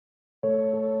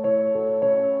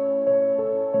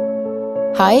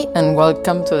Hi, and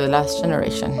welcome to The Last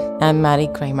Generation. I'm Maddie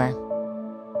Kramer.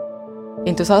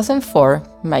 In 2004,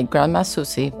 my grandma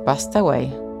Susie passed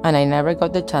away, and I never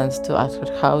got the chance to ask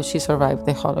her how she survived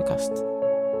the Holocaust.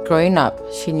 Growing up,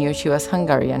 she knew she was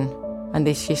Hungarian, and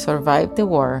that she survived the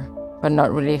war, but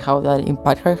not really how that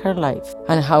impacted her life,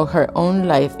 and how her own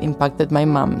life impacted my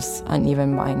mom's and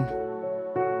even mine.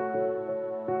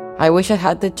 I wish I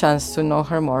had the chance to know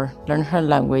her more, learn her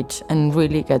language, and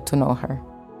really get to know her.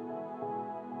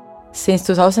 Since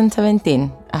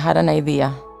 2017, I had an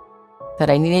idea that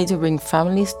I needed to bring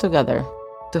families together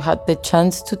to have the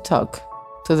chance to talk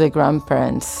to the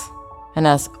grandparents and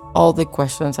ask all the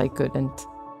questions I couldn't.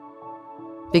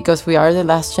 Because we are the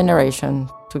last generation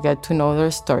to get to know their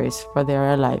stories while they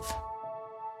are alive.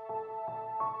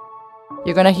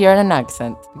 You're gonna hear an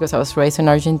accent because I was raised in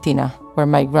Argentina, where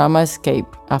my grandma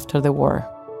escaped after the war.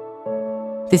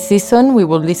 This season, we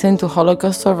will listen to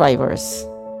Holocaust survivors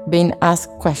being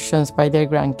asked questions by their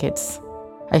grandkids.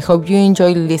 I hope you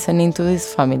enjoy listening to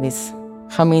these families,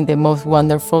 having the most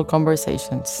wonderful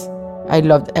conversations. I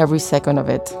loved every second of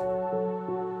it.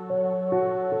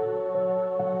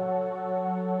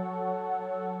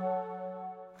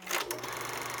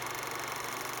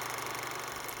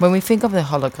 When we think of the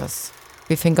Holocaust,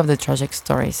 we think of the tragic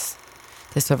stories,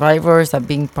 the survivors that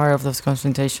being part of those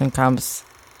concentration camps.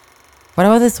 What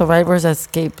about the survivors that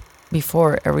escaped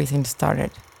before everything started?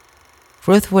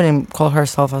 Ruth wouldn't call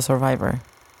herself a survivor.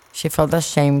 She felt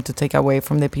ashamed to take away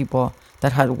from the people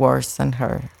that had worse than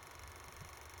her.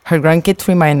 Her grandkids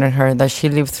reminded her that she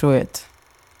lived through it,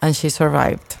 and she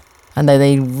survived, and that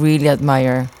they really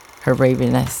admire her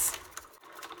braveness.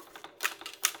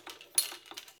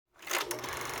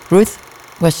 Ruth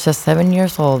was just 7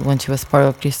 years old when she was part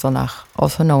of Kristallnacht,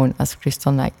 also known as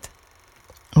Crystal Night,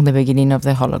 in the beginning of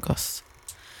the Holocaust.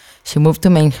 She moved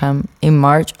to Mannheim in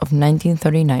March of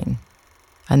 1939.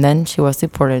 And then she was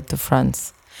deported to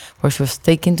France, where she was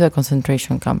taken to a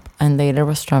concentration camp and later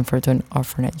was transferred to an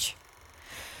orphanage,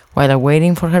 while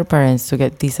awaiting for her parents to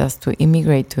get visas to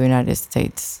immigrate to the United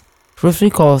States. Ruth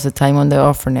recalls the time on the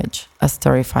orphanage as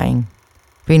terrifying,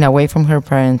 being away from her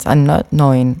parents and not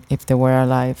knowing if they were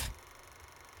alive.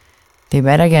 They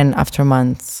met again after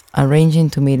months, arranging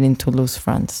to meet in Toulouse,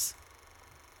 France.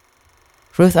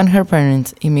 Ruth and her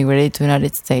parents immigrated to the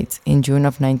United States in June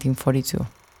of 1942.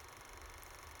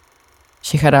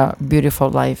 She had a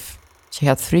beautiful life. She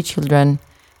had 3 children,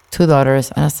 2 daughters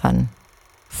and a son,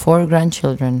 4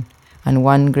 grandchildren, and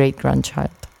 1 great-grandchild.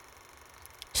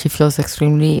 She feels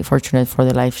extremely fortunate for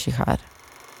the life she had.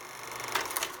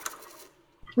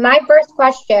 My first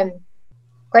question,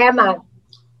 Grandma,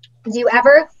 do you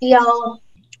ever feel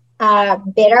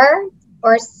bitter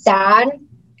or sad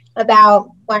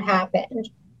about what happened?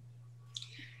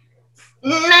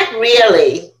 Not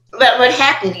really. But what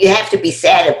happened, you have to be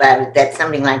sad about it that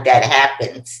something like that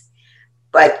happens.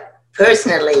 But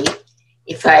personally,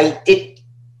 if it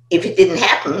didn't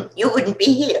happen, you wouldn't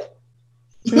be here.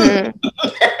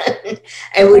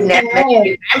 I wouldn't have met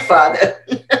your grandfather.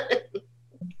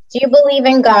 Do you believe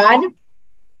in God?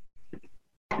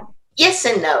 Yes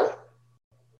and no.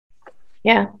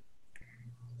 Yeah.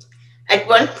 At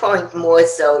one point more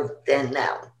so than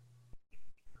now.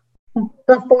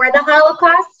 Before the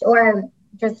Holocaust or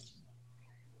just?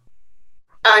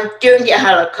 During the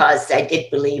Holocaust, I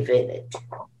did believe in it.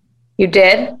 You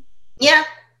did? Yeah.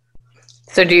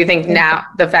 So do you think now,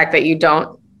 the fact that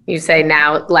you say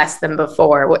now less than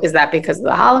before, is that because of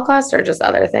the Holocaust or just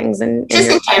other things? Just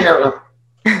in general.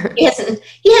 He hasn't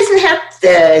helped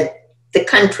the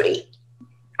country.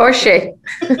 Or she.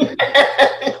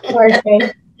 Or she.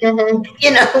 Mm-hmm.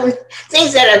 You know,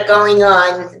 things that are going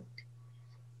on.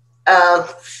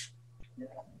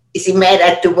 Is he mad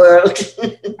at the world?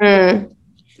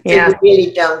 Yeah. So we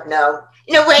really don't know.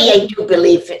 In a way, I do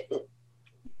believe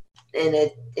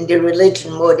in the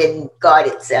religion more than God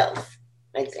itself,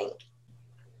 I think.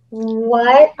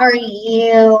 What are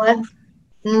you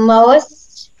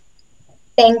most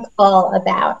thankful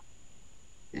about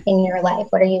in your life?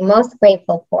 What are you most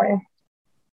grateful for?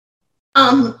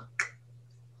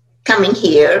 Coming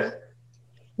here.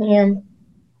 Yeah.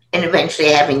 And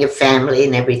eventually having a family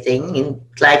and everything, and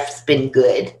life's been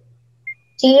good.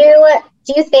 Do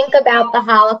you think about the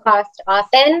Holocaust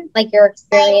often, like your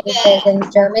experiences in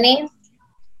Germany?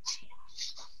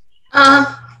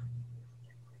 I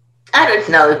don't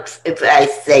know if I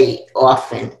say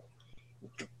often.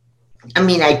 I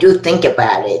mean, I do think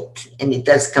about it, and it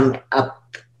does come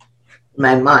up in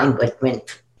my mind what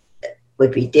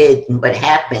we did and what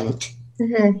happened,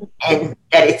 and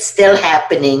that it's still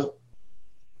happening.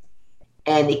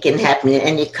 And it can happen in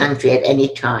any country at any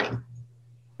time.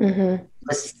 Mm-hmm.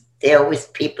 there are always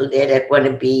people there that want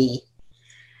to be,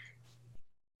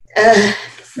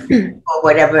 for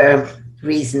whatever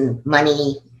reason,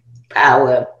 money,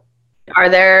 power. Are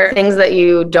there things that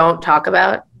you don't talk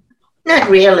about? Not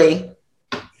really.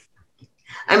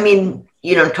 I mean,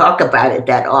 you don't talk about it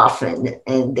that often,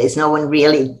 and there's no one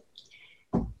really,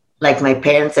 like my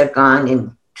parents are gone,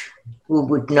 and who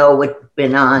would know what's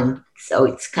been on. So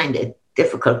it's kind of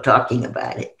difficult talking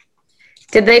about it.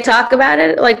 Did they talk about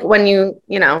it? Like when you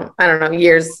know, I don't know,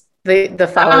 years,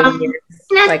 the following years?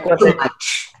 Not like too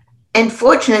much. And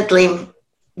fortunately,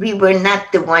 we were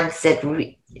not the ones that,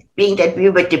 being that we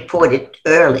were deported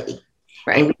early,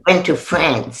 Right. And we went to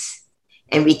France,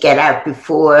 and we got out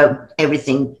before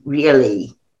everything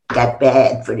really got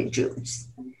bad for the Jews.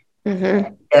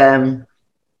 Mm-hmm.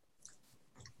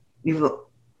 We were,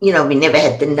 we never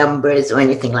had the numbers or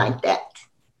anything like that.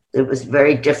 It was a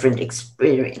very different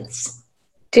experience.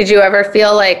 Did you ever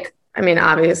feel like, I mean,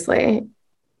 obviously,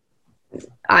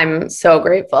 I'm so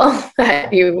grateful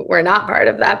that you were not part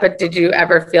of that, but did you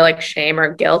ever feel like shame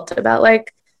or guilt about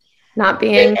like not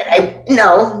being?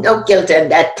 No guilt on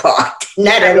that part,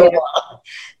 not at all.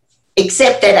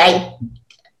 Except that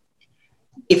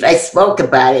if I spoke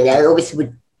about it, I always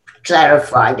would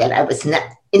clarify that I was not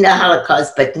in the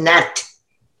Holocaust, but not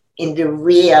in the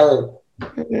real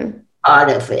part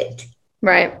of it.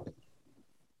 Right.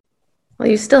 Well,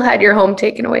 you still had your home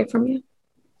taken away from you.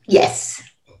 Yes.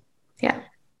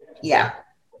 Yeah.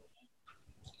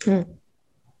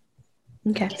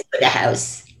 Okay. For the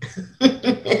house.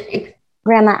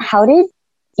 Grandma, how did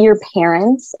your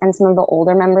parents and some of the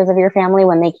older members of your family,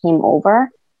 when they came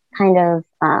over, kind of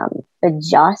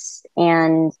adjust?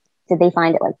 And did they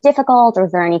find it like difficult, or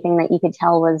was there anything that you could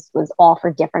tell was off or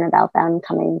different about them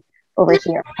coming over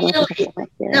here?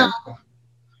 No.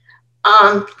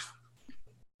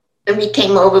 When we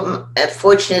came over,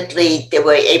 fortunately, they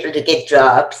were able to get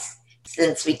jobs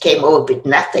since we came over with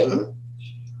nothing,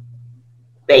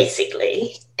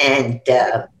 basically, and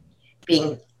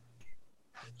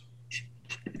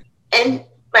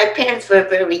my parents were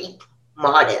very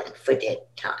modern for their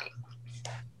time.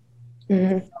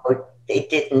 Mm-hmm. So they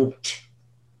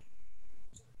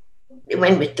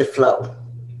went with the flow.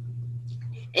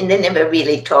 And they never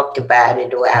really talked about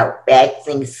it or how bad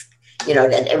things,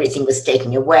 that everything was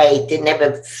taken away. They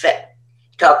never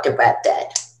talked about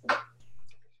that.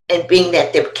 And being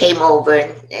that they came over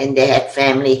and they had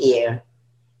family here,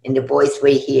 and the boys were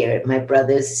here, my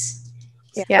brothers.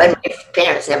 Yeah. But my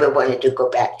parents never wanted to go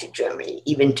back to Germany,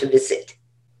 even to visit.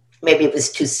 Maybe it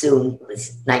was too soon. It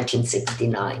was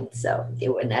 1969, so they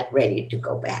were not ready to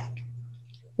go back.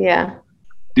 Yeah.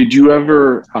 Did you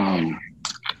ever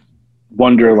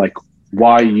wonder, like,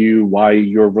 why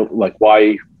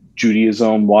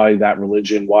Judaism, why that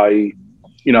religion, why,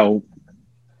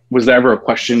 was there ever a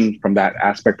question from that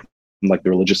aspect, from like the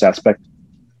religious aspect?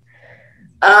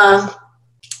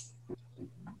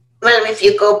 Well, if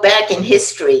you go back in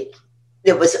history,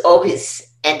 there was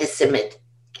always anti-Semitic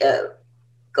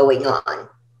going on.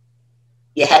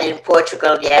 You had it in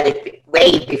Portugal, you had it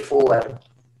way before.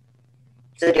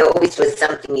 So there always was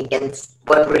something against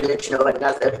one religion or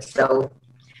another. So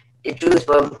the Jews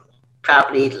were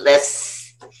probably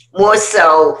more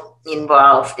so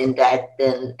involved in that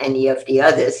than any of the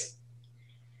others.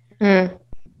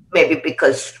 Maybe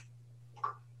because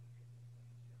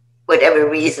whatever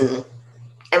reason.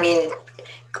 I mean,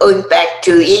 going back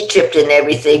to Egypt and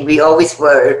everything, we always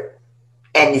were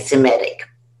anti-Semitic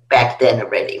back then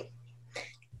already.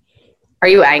 Are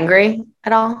you angry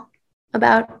at all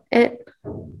about it?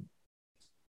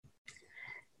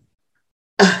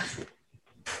 I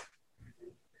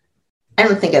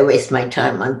don't think I waste my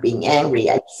time on being angry.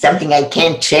 It's something I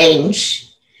can't change.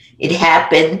 It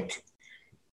happened.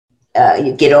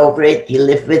 You get over it, you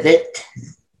live with it,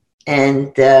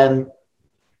 and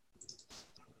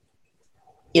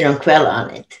you don't dwell on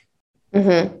it.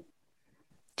 Mm-hmm.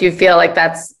 Do you feel like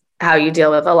that's how you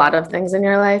deal with a lot of things in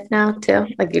your life now too?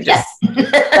 Like you just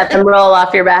let them roll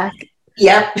off your back?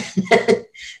 Yep.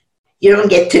 You don't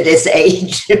get to this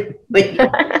age, but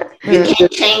you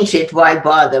can't change it. Why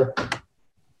bother?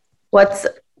 What's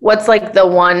like the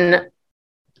one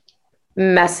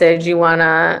message you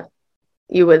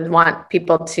would want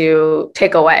people to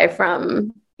take away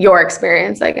from your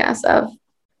experience, I guess, of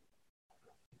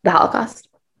the Holocaust?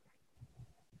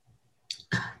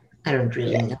 I don't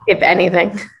really know. If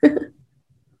anything.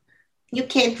 You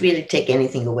can't really take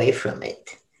anything away from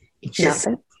it. It's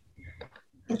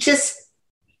just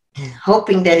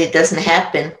hoping that it doesn't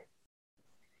happen,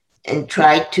 and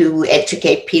try to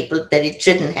educate people that it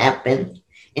shouldn't happen,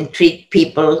 and treat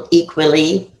people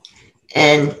equally,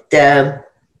 and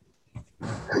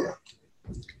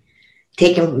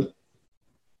take them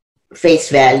face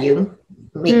value.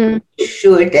 Make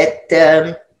sure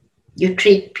that you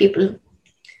treat people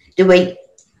the way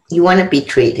you want to be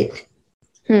treated.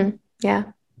 Yeah,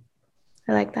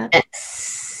 I like that.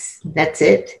 That's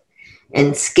it.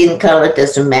 And skin color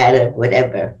doesn't matter,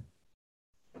 whatever.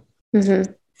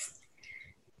 Mm-hmm.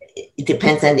 It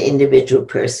depends on the individual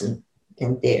person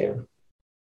and their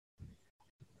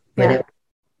whatever.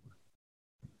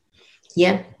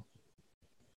 Yeah.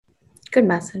 Good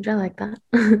message. I like that.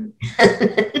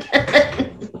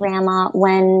 Grandma,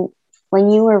 when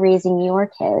you were raising your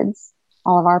kids,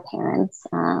 all of our parents,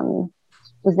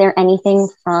 was there anything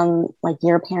from like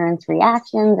your parents'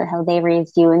 reactions or how they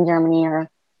raised you in Germany or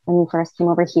when you first came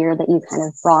over here that you kind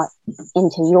of brought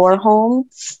into your home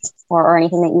or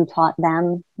anything that you taught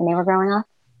them when they were growing up?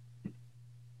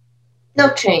 No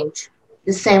change.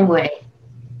 The same way.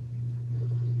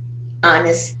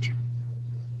 Honest.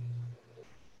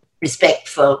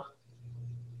 Respectful.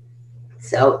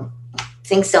 So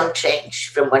things don't change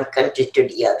from one country to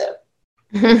the other.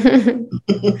 And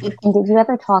did you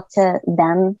ever talk to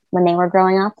them when they were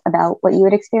growing up about what you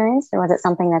had experienced, or was it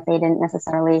something that they didn't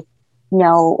necessarily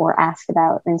know or ask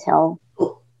about until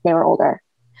they were older?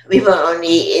 We were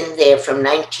only in there from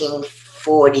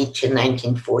 1940 to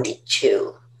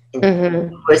 1942.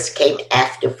 And first came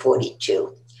after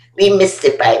 42. We missed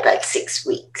it by about 6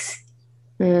 weeks.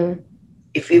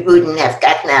 If we wouldn't have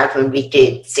gotten out when we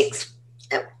did 6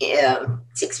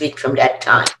 weeks from that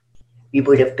time, we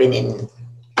would have been in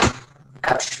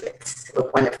Auschwitz or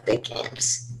one of the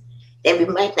camps. Then we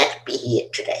might not be here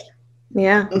today.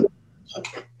 Yeah.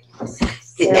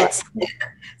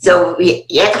 So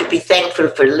you have to be thankful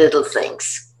for little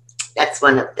things. That's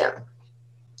one of them.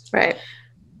 Right.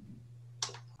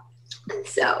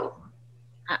 So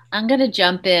I'm going to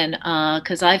jump in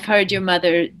because I've heard your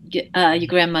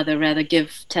grandmother rather,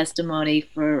 give testimony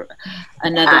for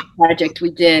another project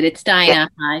we did. It's Dinah.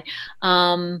 Hi.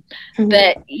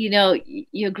 But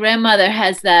your grandmother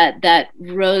has that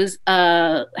rose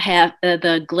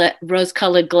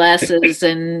rose-colored glasses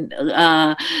and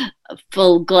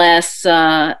full glass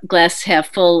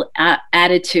half full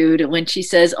attitude when she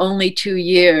says only 2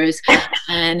 years,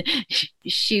 and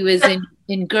she was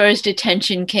in Gur's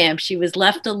detention camp. She was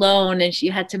left alone and she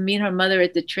had to meet her mother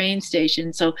at the train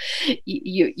station. So Ruth,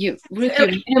 you're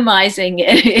minimizing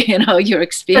your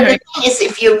experience. But the thing is,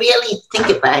 if you really think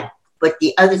about what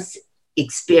the others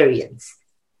experienced,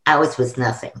 ours was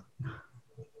nothing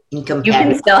in comparison. You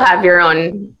can still have your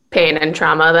own pain and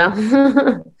trauma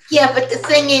though. Yeah, but the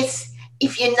thing is,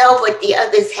 if you know what the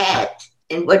others had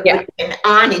and what went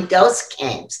on in those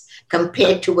camps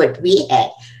compared to what we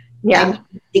had, I mean,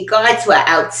 the guards were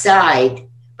outside,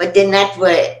 but then that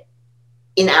were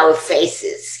in our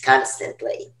faces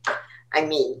constantly. I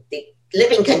mean, the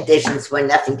living conditions were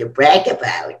nothing to brag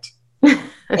about,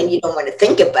 and you don't want to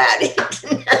think about it.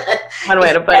 One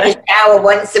way to put it. A shower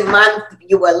once a month,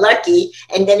 you were lucky,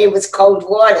 and then it was cold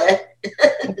water.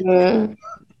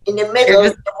 In the middle,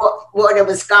 the water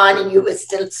was gone, and you were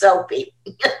still soapy.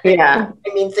 Yeah.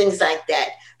 I mean, things like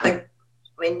that. But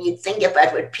when you think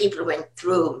about what people went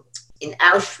through in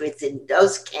Auschwitz, in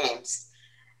those camps,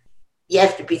 you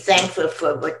have to be thankful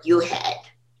for what you had.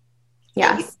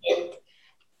 Yeah.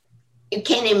 You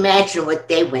can't imagine what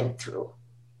they went through.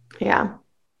 Yeah,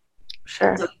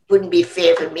 sure. So it wouldn't be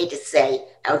fair for me to say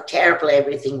how terrible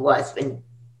everything was when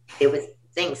there was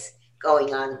things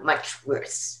going on much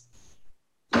worse.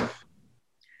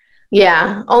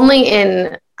 Yeah, only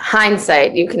in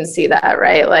hindsight you can see that,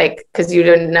 right? Like, because you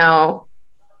didn't know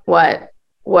what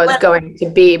was going to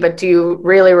be, but do you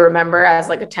really remember as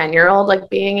like a 10-year-old like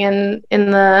being in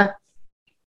the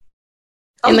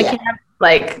camp?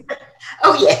 Like,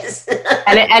 oh yes.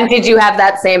 and did you have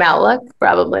that same outlook?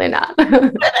 Probably not.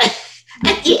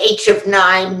 At the age of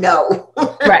 9, no.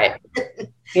 Right.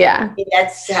 Yeah.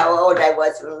 That's how old I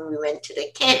was when we went to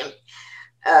the camp.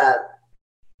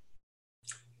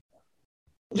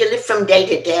 You live from day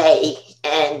to day,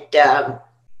 and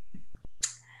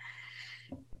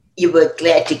you were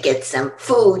glad to get some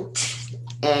food.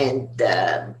 And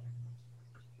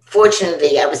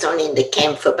fortunately, I was only in the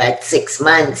camp for about 6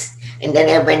 months, and then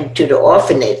I went to the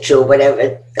orphanage or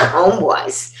whatever the home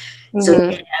was.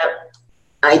 So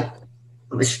I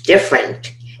was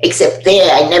different. Except there,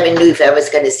 I never knew if I was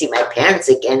going to see my parents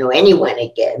again or anyone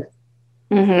again.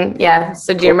 Yeah.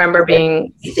 So do you remember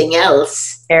being anything else?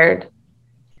 Scared?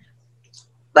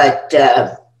 But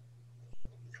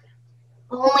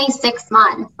only 6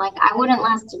 months. Like, I wouldn't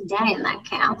last a day in that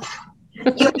camp.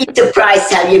 You'd be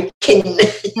surprised how you can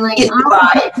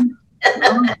survive.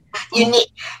 You need,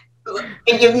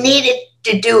 when you needed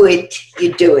to do it,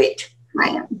 you do it.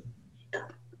 Right.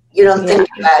 You don't think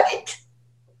about it.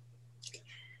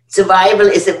 Survival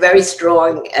is a very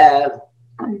strong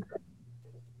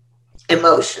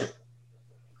emotion.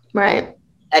 Right.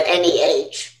 At any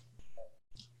age.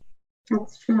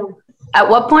 That's true. At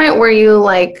what point were you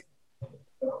like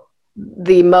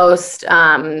the most,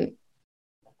 I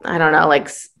don't know, like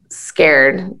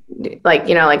scared? Like,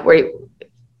 you know, like where you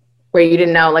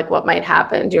didn't know like what might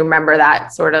happen? Do you remember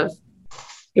that sort of,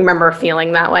 you remember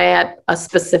feeling that way at a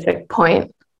specific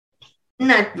point?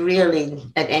 Not really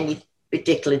at any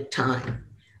particular time.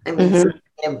 I mean,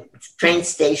 in a train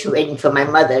station waiting for my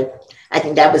mother, I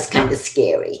think that was kind of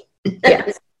scary.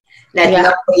 Yes.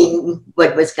 Not knowing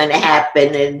what was going to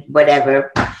happen and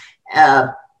whatever.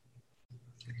 And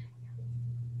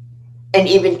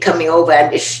even coming over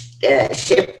on the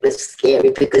ship was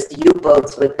scary because the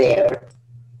U-boats were there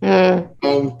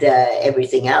and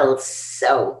everything else.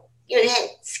 So you had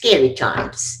scary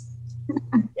times.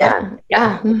 Yeah.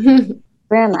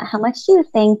 Grandma, how much do you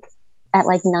think at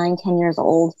like 9-10 years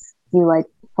old you like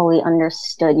fully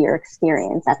understood your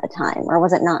experience at the time? Or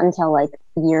was it not until like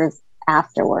years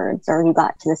afterwards or you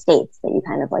got to the States that you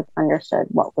kind of like understood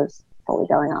what was fully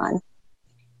going on?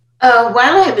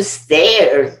 While I was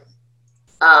there,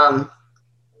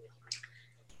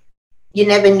 you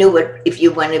never knew what, if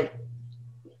you wanted,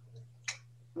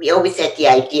 we always had the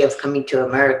idea of coming to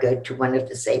America, to one of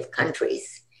the safe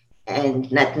countries,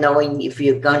 and not knowing if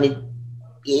you're going to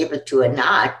be able to or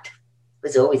not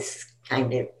was always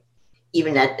kind of,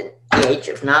 even at the age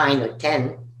of 9 or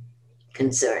 10,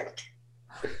 concerned.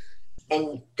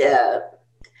 And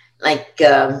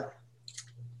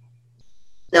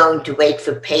knowing to wait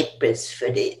for papers for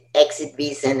the exit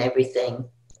visa and everything.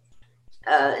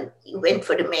 You went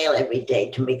for the mail every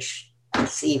day to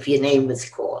see if your name was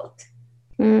called,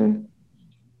 to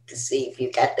see if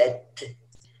you got that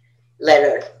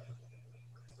letter.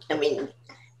 I mean,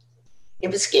 it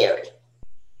was scary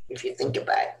if you think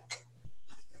about it.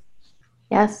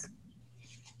 Yes.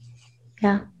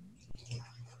 Yeah.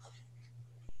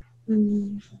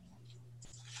 And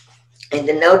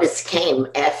the notice came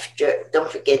after,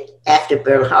 don't forget, after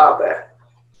Pearl Harbor.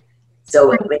 So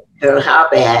when Pearl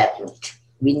Harbor happened,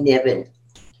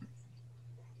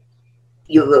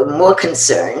 you were more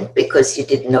concerned because you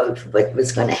didn't know what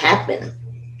was going to happen,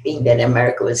 being that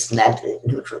America was not a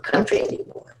neutral country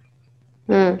anymore.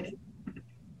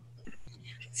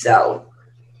 So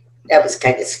that was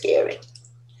kind of scary.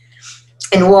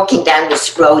 And walking down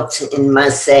this road in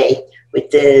Marseille with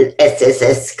the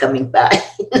SSS coming by.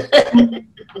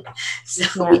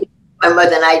 So my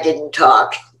mother and I didn't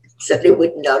talk, so they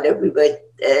wouldn't know that we were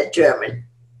German.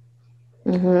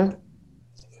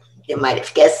 They might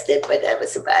have guessed it, but that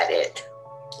was about it.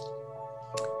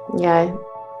 Yeah.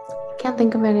 I can't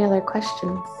think of any other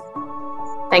questions.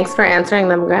 Thanks for answering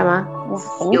them, Grandma.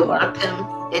 You're welcome.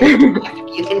 Anytime,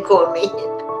 you can call me.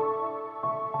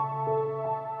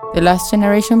 The Last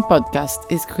Generation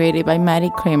podcast is created by Maddie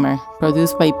Kramer,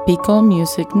 produced by Pickle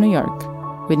Music New York,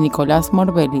 with Nicolas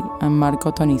Morbelli and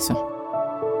Marco Tonizo.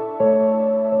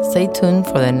 Stay tuned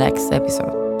for the next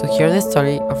episode to hear the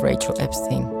story of Rachel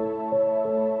Epstein.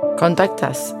 Contact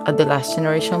us at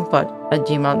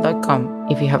thelastgenerationpod@gmail.com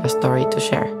if you have a story to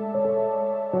share.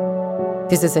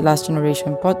 This is The Last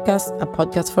Generation Podcast, a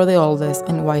podcast for the oldest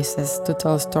and wisest to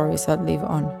tell stories that live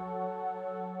on.